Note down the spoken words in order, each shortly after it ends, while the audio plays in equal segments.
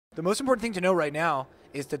The most important thing to know right now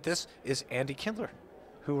is that this is Andy Kindler,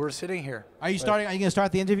 who we're sitting here. Are you going to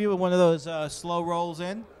start the interview with one of those slow rolls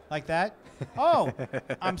in like that? Oh,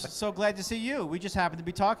 I'm so glad to see you. We just happened to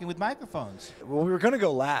be talking with microphones. Well, we were going to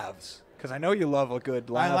go lavs, because I know you love a good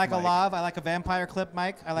lav I like mic. a lav. I like a vampire clip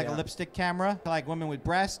mic. I like a lipstick camera. I like women with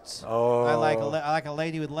breasts. Oh. I like a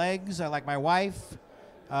lady with legs. I like my wife.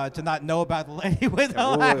 To not know about the lady with the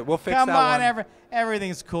legs. We'll fix Come that on, one.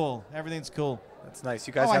 Everything's cool. Everything's cool. That's nice.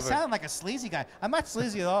 You guys I have sound like a sleazy guy. I'm not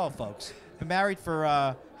sleazy at all, folks. Been married for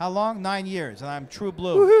how long? 9 years, and I'm true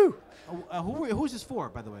blue. Woohoo! Who's this for,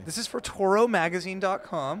 by the way? This is for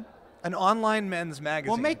TOROmagazine.com, an online men's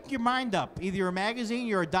magazine. Well, make your mind up. Either you're a magazine,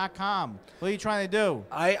 you're a .com. What are you trying to do?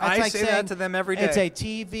 I say that to them every day. It's a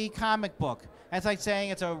TV comic book. That's like saying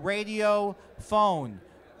it's a radio phone.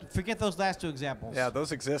 Forget those last two examples. Yeah,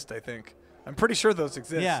 those exist, I think. I'm pretty sure those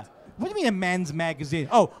exist. Yeah. What do you mean a men's magazine?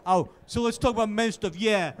 Oh, so let's talk about men's stuff.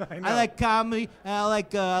 Yeah. I like comedy, and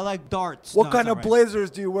I like darts. What kind of blazers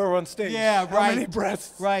do you wear on stage? Yeah, How many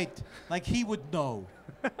breasts? Right. Like he would know.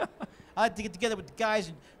 I like to get together with the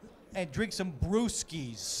guys and drink some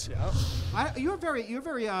brewskis. Yeah. You're very.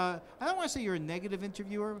 I don't want to say you're a negative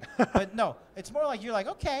interviewer, but no, it's more like you're like,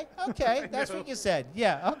 okay, that's what you said.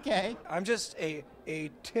 Yeah, okay. I'm just a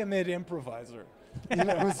timid improviser. You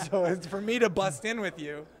know, so it's for me to bust in with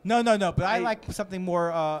you. No, but I like something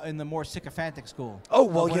more in the more sycophantic school. Oh,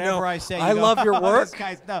 well, you know, I say, I love your work. This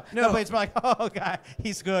guy's, no, but it's more like, oh, God,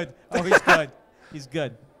 he's good. Oh, he's good. He's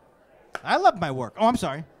good. I love my work. Oh, I'm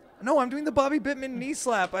sorry. No, I'm doing the Bobby Bittman knee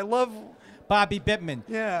slap. I love Bobby Bittman.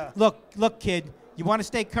 Yeah. Look, kid. You want to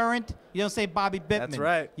stay current? You don't say Bobby Bittman. That's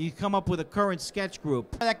right. You come up with a current sketch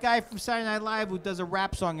group. That guy from Saturday Night Live who does a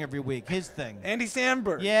rap song every week, his thing. Andy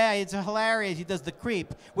Sandberg. Yeah, it's hilarious. He does the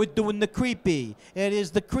creep. We're doing the creepy. It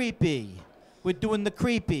is the creepy. We're doing the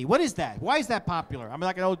creepy. What is that? Why is that popular? I'm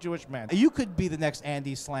like an old Jewish man. You could be the next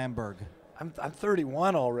Andy Slamberg. I'm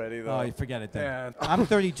 31 already, though. Oh, you forget it then. Yeah. I'm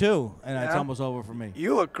 32, and it's almost over for me.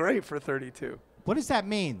 You look great for 32. What does that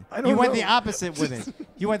mean? I don't You went know. the opposite with it.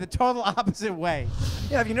 You went the total opposite way.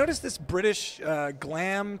 Yeah, have you noticed this British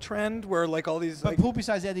glam trend where like all these But who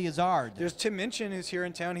besides Eddie Izzard? There's Tim Minchin who's here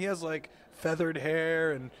in town. He has like feathered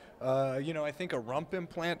hair and I think a rump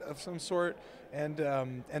implant of some sort, and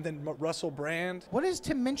then Russell Brand. What is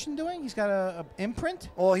Tim Minchin doing? He's got a imprint?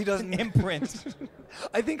 Well, he doesn't. An imprint.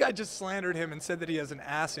 I think I just slandered him and said that he has an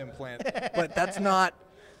ass implant, but that's not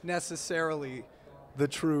necessarily the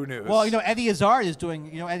true news. Well, Eddie Izzard is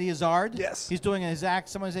doing, Eddie Izzard? Yes. He's doing his act,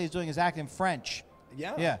 someone say he's doing his act in French.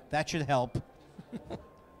 Yeah. Yeah, that should help.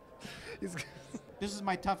 He's This is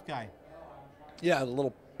my tough guy. Yeah, the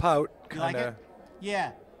little pout. You like Kinda.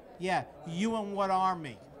 it? Yeah. You and what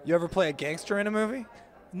army? You ever play a gangster in a movie?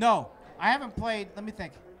 No, I haven't played, let me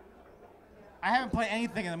think. I haven't played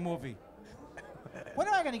anything in a movie. When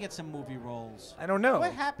am I going to get some movie roles? I don't know.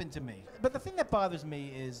 What happened to me? But the thing that bothers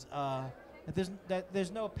me is that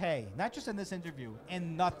there's no pay, not just in this interview,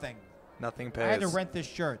 in nothing. Nothing pays. I had to rent this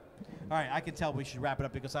shirt. All right, I can tell we should wrap it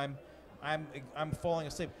up because I'm falling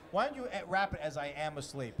asleep. Why don't you wrap it as I am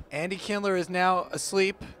asleep? Andy Kindler is now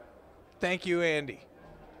asleep. Thank you, Andy.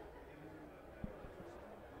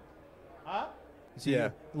 Huh? See, Yeah.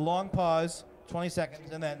 long pause, 20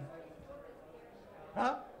 seconds, and then.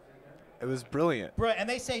 Huh? It was brilliant. And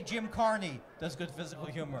they say Jim Carney does good physical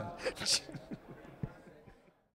humor.